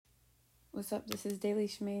What's up? This is Daily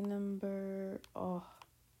Shmay number. Oh,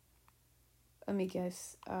 let me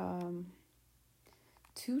guess.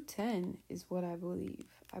 210 is what I believe.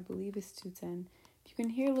 I believe it's 210. If you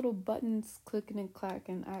can hear little buttons clicking and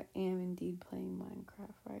clacking, I am indeed playing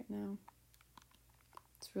Minecraft right now.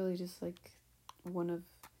 It's really just like one of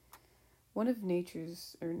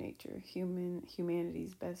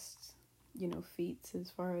humanity's best, feats as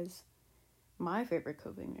far as my favorite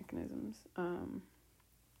coping mechanisms.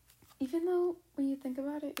 Even though when you think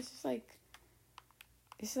about it, it's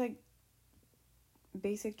like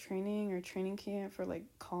basic training or training camp for like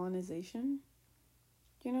colonization.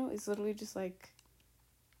 It's literally just like,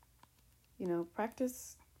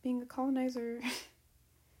 practice being a colonizer.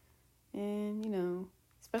 And,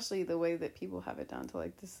 especially the way that people have it down to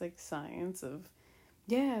like this like science of,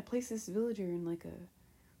 yeah, place this villager in like a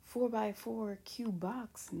 4x4 cube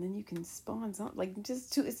box and then you can spawn something. Like,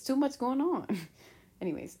 it's too much going on.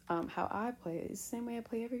 Anyways, how I play it is the same way I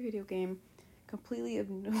play every video game. Completely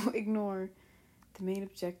ignore the main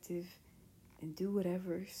objective and do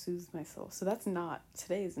whatever soothes my soul. So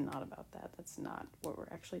today is not about that. That's not what we're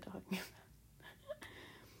actually talking about.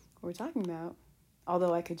 What we're talking about,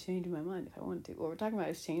 although I could change my mind if I wanted to, what we're talking about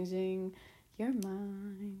is changing your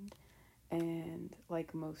mind. And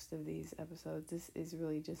like most of these episodes, this is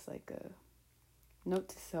really just like a note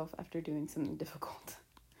to self after doing something difficult.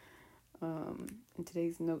 And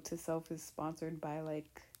today's note to self is sponsored by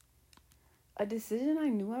like a decision I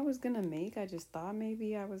knew I was gonna make. I just thought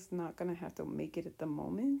maybe I was not gonna have to make it at the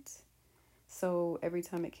moment. So every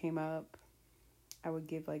time it came up, I would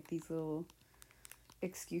give like these little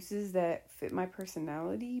excuses that fit my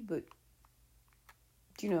personality, but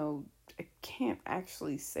I can't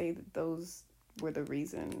actually say that those were the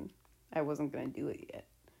reason I wasn't gonna do it yet.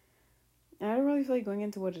 And I don't really feel like going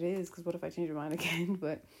into what it is, because what if I change my mind again?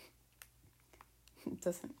 But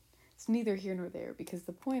it's neither here nor there, because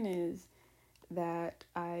the point is that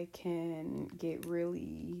I can get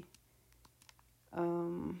really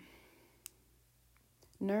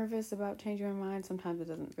nervous about changing my mind. Sometimes it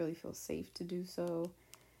doesn't really feel safe to do so.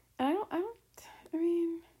 And I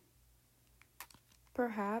mean,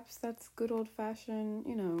 perhaps that's good old fashioned,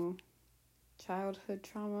 childhood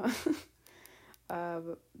trauma.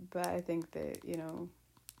 But I think that,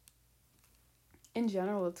 in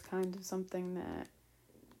general, it's kind of something that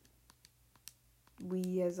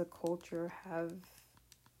we as a culture have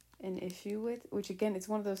an issue with, which again, it's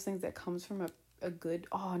one of those things that comes from a good,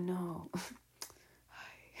 oh no.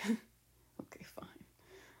 Okay,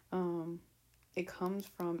 fine. It comes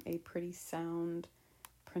from a pretty sound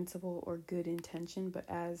principle or good intention, but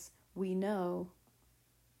as we know,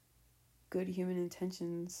 good human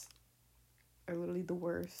intentions are literally the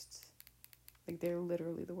worst. Like, they're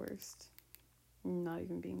literally the worst. I'm not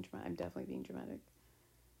even being dramatic. I'm definitely being dramatic.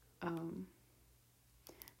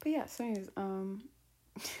 But yeah, so anyways, I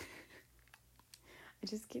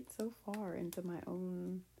just get so far into my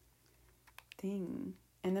own thing.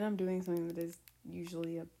 And then I'm doing something that is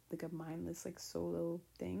usually a mindless, like, solo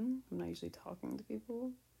thing. I'm not usually talking to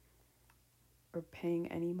people or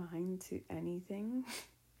paying any mind to anything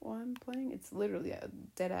while I'm playing. It's literally a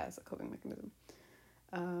dead ass a coping mechanism.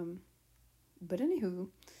 But anywho,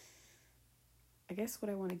 I guess what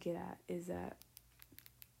I want to get at is that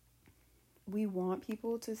we want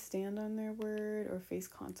people to stand on their word or face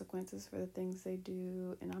consequences for the things they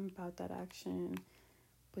do, and I'm about that action.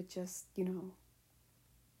 But just, the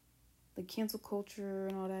cancel culture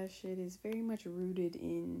and all that shit is very much rooted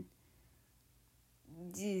in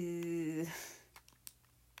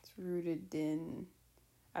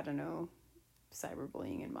I don't know,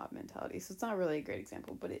 cyberbullying and mob mentality. So it's not really a great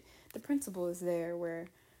example, but the principle is there where,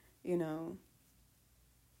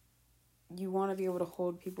 you want to be able to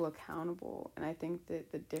hold people accountable. And I think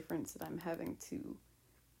that the difference that I'm having to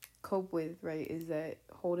cope with, right, is that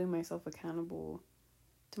holding myself accountable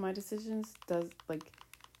to my decisions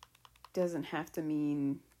doesn't have to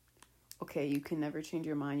mean, okay, you can never change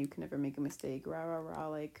your mind, you can never make a mistake, rah rah rah.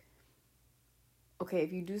 Like, okay,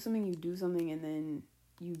 if you do something, and then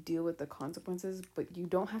you deal with the consequences, but you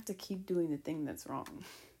don't have to keep doing the thing that's wrong.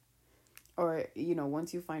 Or,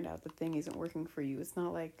 once you find out the thing isn't working for you, it's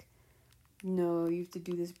not like, no, you have to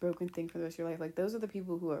do this broken thing for the rest of your life. Like, those are the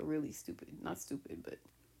people who are really stupid. Not stupid, but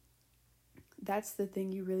that's the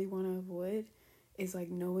thing you really want to avoid, is like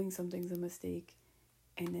knowing something's a mistake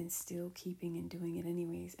and then still keeping and doing it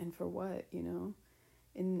anyways. And for what, In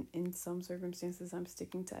some circumstances, I'm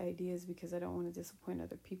sticking to ideas because I don't want to disappoint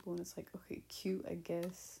other people. And it's like, okay, cute, I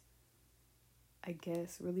guess,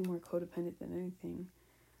 really more codependent than anything.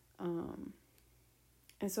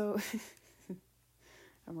 And so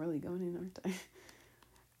I'm really going in, aren't I?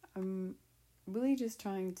 I'm really just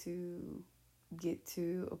trying to get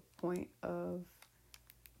to a point of,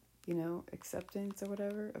 acceptance or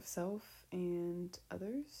whatever of self and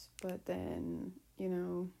others. But then,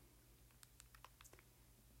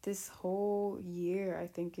 this whole year I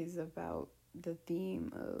think is about the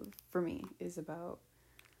theme of, for me, is about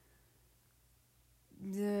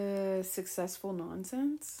the successful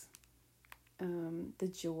nonsense, the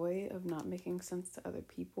joy of not making sense to other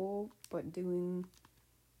people, but doing,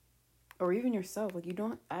 or even yourself. Like,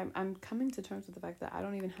 I'm coming to terms with the fact that I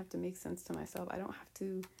don't even have to make sense to myself.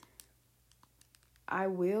 I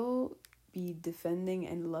will be defending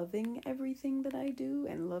and loving everything that I do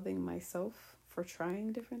and loving myself for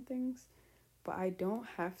trying different things, but I don't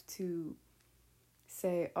have to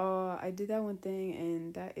say, oh, I did that one thing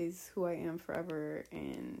and that is who I am forever,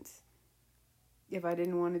 and if I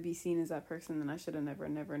didn't want to be seen as that person, then I should have never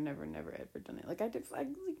ever done it.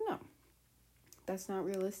 No, that's not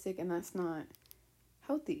realistic and that's not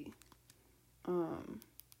healthy.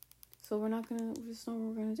 So we're just know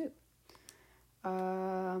what we're gonna do.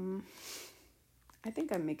 I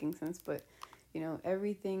think I'm making sense, but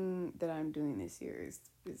everything that I'm doing this year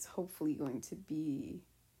is hopefully going to be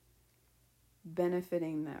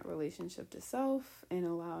benefiting that relationship to self and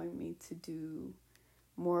allowing me to do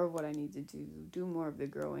more of what I need to do more of the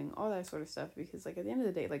growing, all that sort of stuff, because at the end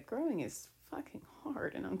of the day, growing is fucking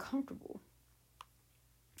hard and uncomfortable.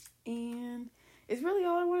 And it's really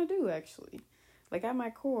all I want to do, actually. At my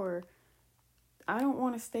core, I don't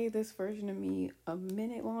want to stay this version of me a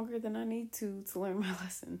minute longer than I need to learn my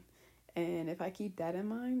lesson. And if I keep that in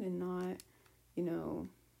mind and not,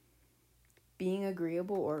 being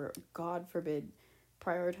agreeable or, God forbid,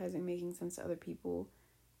 prioritizing making sense to other people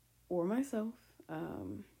or myself,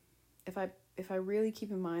 if I really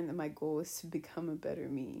keep in mind that my goal is to become a better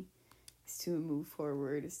me, is to move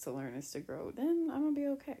forward, is to learn, is to grow, then I'm gonna be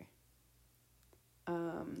okay.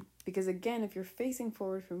 Because again, if you're facing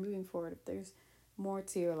forward, if you're moving forward, if there's more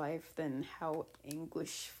to your life than how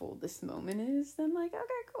anguishful this moment is, then okay,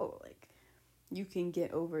 cool. You can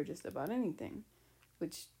get over just about anything,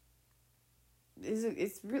 which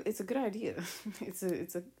it's a good idea.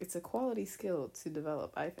 it's a quality skill to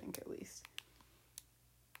develop, I think, at least.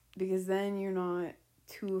 Because then you're not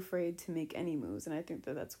too afraid to make any moves, and I think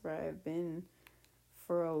that's where I've been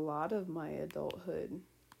for a lot of my adulthood.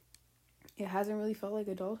 It hasn't really felt like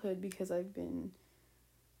adulthood because I've been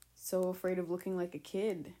so afraid of looking like a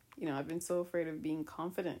kid. I've been so afraid of being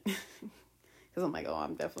confident because I'm like, oh,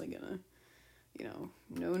 I'm definitely gonna,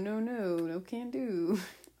 no, can't do.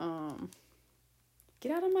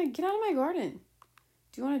 Get out of my garden.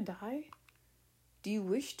 Do you want to die? Do you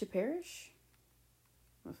wish to perish?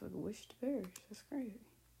 Motherfucker, wish to perish. That's crazy.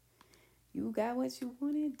 You got what you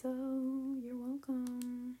wanted, though. You're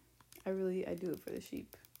welcome. I do it for the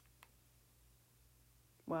sheep.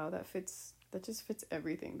 Wow, that just fits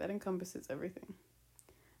everything. That encompasses everything.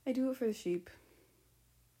 I do it for the sheep.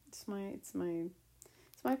 It's my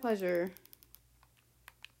pleasure.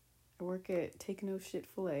 I work at Take No Shit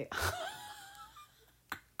Filet.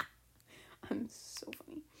 I'm so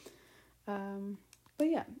funny. But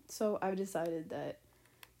yeah, so I've decided that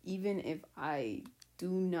even if I do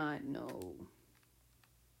not know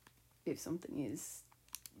if something is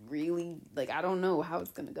really, I don't know how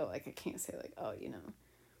it's gonna go. I can't say oh,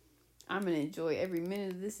 I'm gonna enjoy every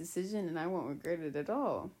minute of this decision and I won't regret it at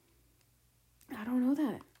all. I don't know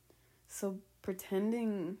that. So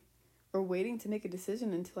pretending or waiting to make a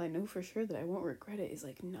decision until I know for sure that I won't regret it is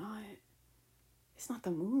it's not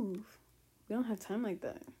the move. We don't have time like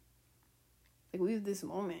that. We have this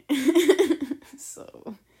moment.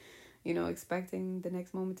 So, expecting the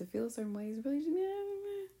next moment to feel a certain way is really just,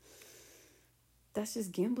 that's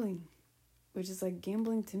just gambling. Which is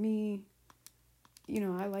gambling to me.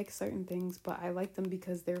 I like certain things, but I like them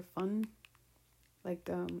because they're fun. I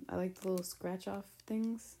like the little scratch off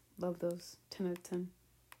things. Love those. 10 out of 10.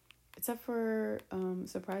 Except for,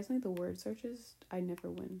 surprisingly, the word searches, I never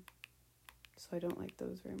win. So I don't like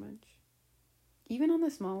those very much. Even on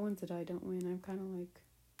the small ones that I don't win, I'm kind of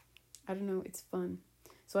I don't know, it's fun.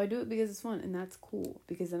 So I do it because it's fun, and that's cool,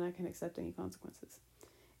 because then I can accept any consequences.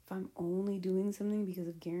 If I'm only doing something because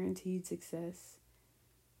of guaranteed success,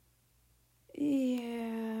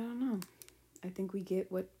 yeah, I don't know. I think we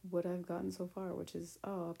get what I've gotten so far, which is,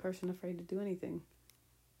 a person afraid to do anything.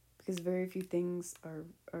 Because very few things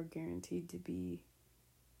are guaranteed to be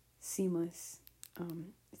seamless.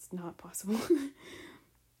 It's not possible.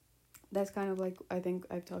 That's kind of I think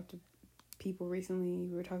I've talked to people recently.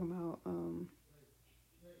 We were talking about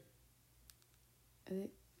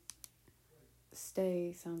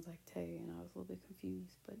stay sounds like tay, and I was a little bit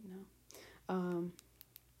confused, but no.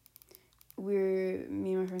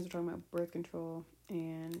 were talking about birth control,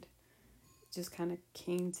 and it just kind of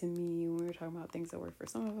came to me when we were talking about things that work for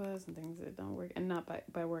some of us and things that don't work. And not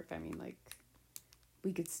by work, I mean like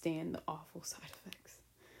we could stand the awful side effects.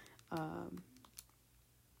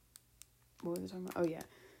 What was I talking about? Oh yeah,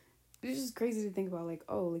 it's just crazy to think about, like,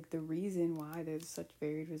 oh, like the reason why there's such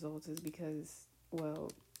varied results is because,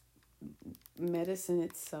 well, medicine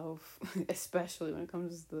itself, especially when it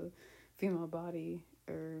comes to the female body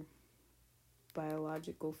or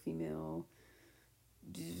biological female,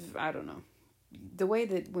 I don't know. The way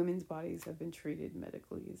that women's bodies have been treated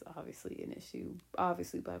medically is obviously an issue.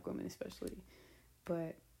 Obviously, Black women especially,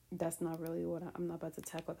 but that's not really what I'm not about to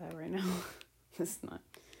tackle that right now. It's not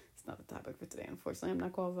the topic for today. Unfortunately, I'm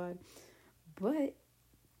not qualified. But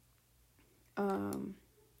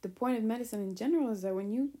the point of medicine in general is that when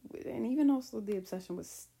you, and even also the obsession with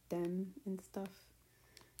STEM and stuff,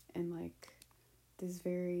 and like this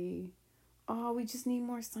very, oh, we just need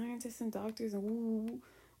more scientists and doctors and woo.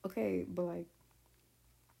 Okay, but like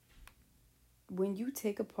when you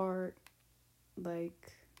take apart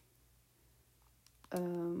like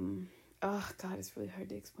oh god, it's really hard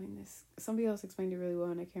to explain this. Somebody else explained it really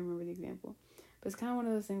well and I can't remember the example. But it's kind of one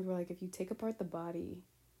of those things where, like, if you take apart the body,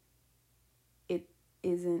 it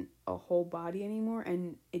isn't a whole body anymore,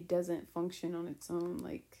 and it doesn't function on its own.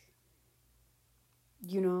 Like,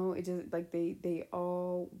 you know, it just, like, they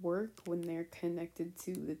all work when they're connected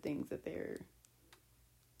to the things that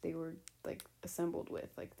they were, like, assembled with.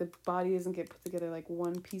 Like, the body doesn't get put together, like,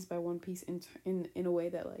 one piece by one piece in a way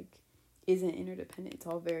that, like, isn't interdependent. It's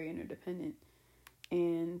all very interdependent.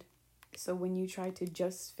 And so when you try to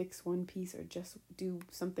just fix one piece or just do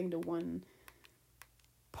something to one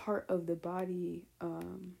part of the body,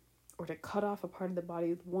 or to cut off a part of the body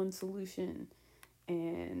with one solution,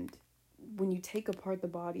 and when you take apart the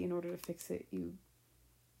body in order to fix it,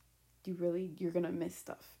 you're gonna miss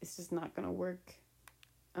stuff. It's just not gonna work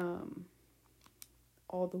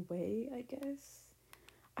all the way, I guess.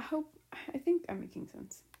 I think I'm making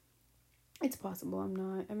sense. It's possible I'm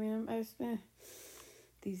not. I mean,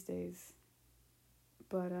 these days.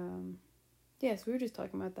 But, yes, we were just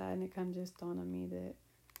talking about that, and it kind of just dawned on me that,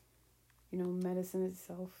 you know, medicine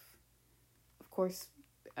itself, of course,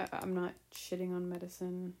 I'm not shitting on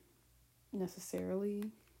medicine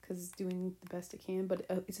necessarily, because it's doing the best it can, but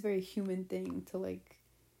it's a very human thing to, like,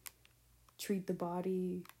 treat the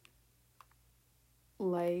body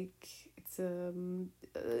like it's a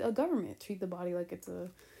government. Treat the body like it's a...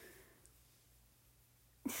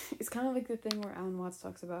 It's kind of like the thing where Alan Watts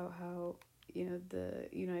talks about how, you know, the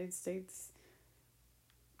United States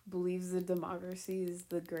believes that democracy is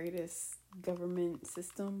the greatest government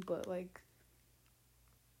system, but, like,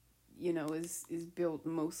 you know, is built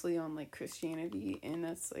mostly on, like, Christianity, and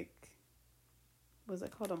that's, like, what's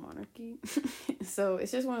that called, a monarchy? So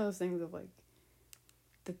it's just one of those things of, like,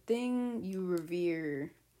 the thing you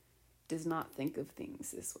revere does not think of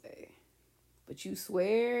things this way. But you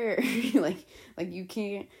swear, like you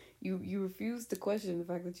can't, you refuse to question the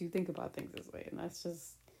fact that you think about things this way. And that's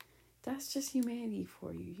just humanity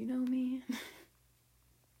for you, you know, man?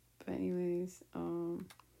 But anyways, I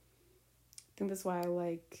think that's why I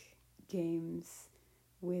like games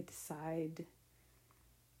with side,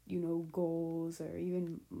 you know, goals, or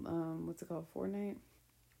even, what's it called, Fortnite?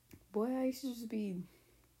 Boy, I used to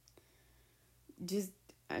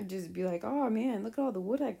I'd just be like, oh man, look at all the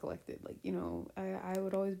wood I collected. Like, you know, I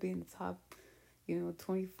would always be in the top, you know,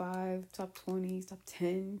 25, top 20, top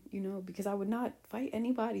 10, you know, because I would not fight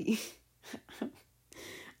anybody.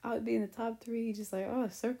 I would be in the top 3, just like, oh,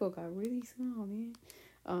 circle got really small, man.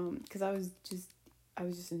 Because I was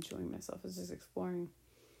just enjoying myself. I was just exploring.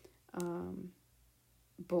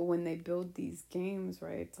 But when they build these games,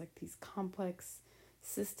 right, it's like these complex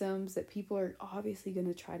systems that people are obviously going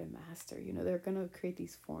to try to master. You know, they're going to create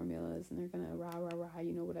these formulas and they're going to rah,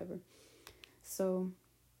 you know, whatever. So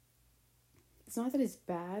it's not that it's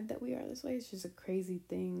bad that we are this way. It's just a crazy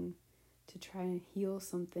thing to try and heal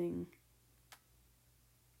something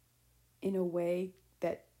in a way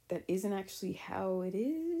that isn't actually how it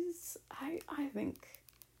is. I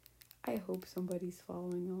hope somebody's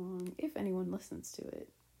following along, if anyone listens to it,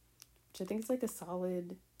 which I think is like a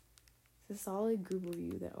solid group of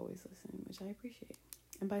you that always listen, which I appreciate.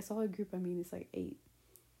 And by solid group, I mean it's like 8.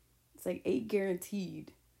 It's like 8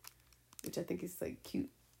 guaranteed, which I think is like cute,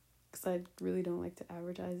 because I really don't like to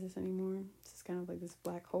advertise this anymore. It's just kind of like this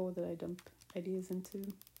black hole that I dump ideas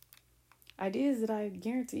into. Ideas that I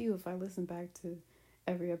guarantee you, if I listen back to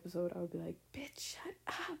every episode, I would be like, bitch, shut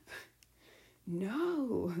up.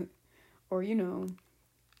 No. Or, you know,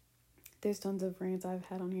 there's tons of rants I've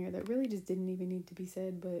had on here that really just didn't even need to be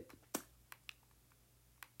said, but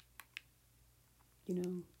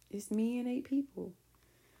it's me and 8 people.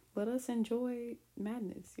 Let us enjoy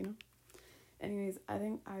madness, Anyways, I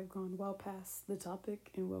think I've gone well past the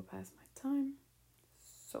topic and well past my time.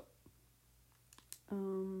 So,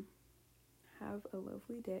 have a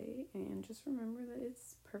lovely day, and just remember that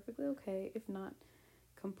it's perfectly okay, if not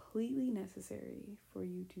completely necessary, for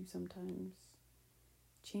you to sometimes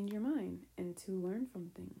change your mind and to learn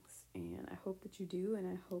from things. And I hope that you do, and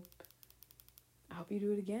I hope you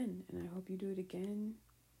do it again, and I hope you do it again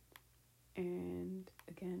and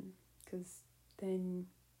again, because then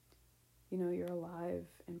you're alive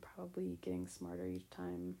and probably getting smarter each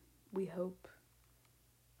time, we hope.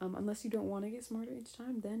 Unless you don't want to get smarter each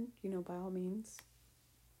time, then by all means.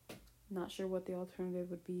 Not sure what the alternative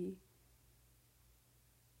would be.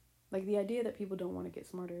 Like, the idea that people don't want to get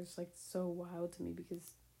smarter is like so wild to me,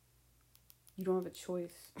 because you don't have a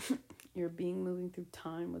choice. You're a being moving through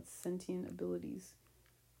time with sentient abilities.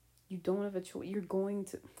 You don't have a choice. You're going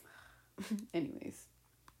to... Anyways.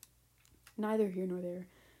 Neither here nor there.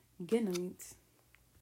 Good night.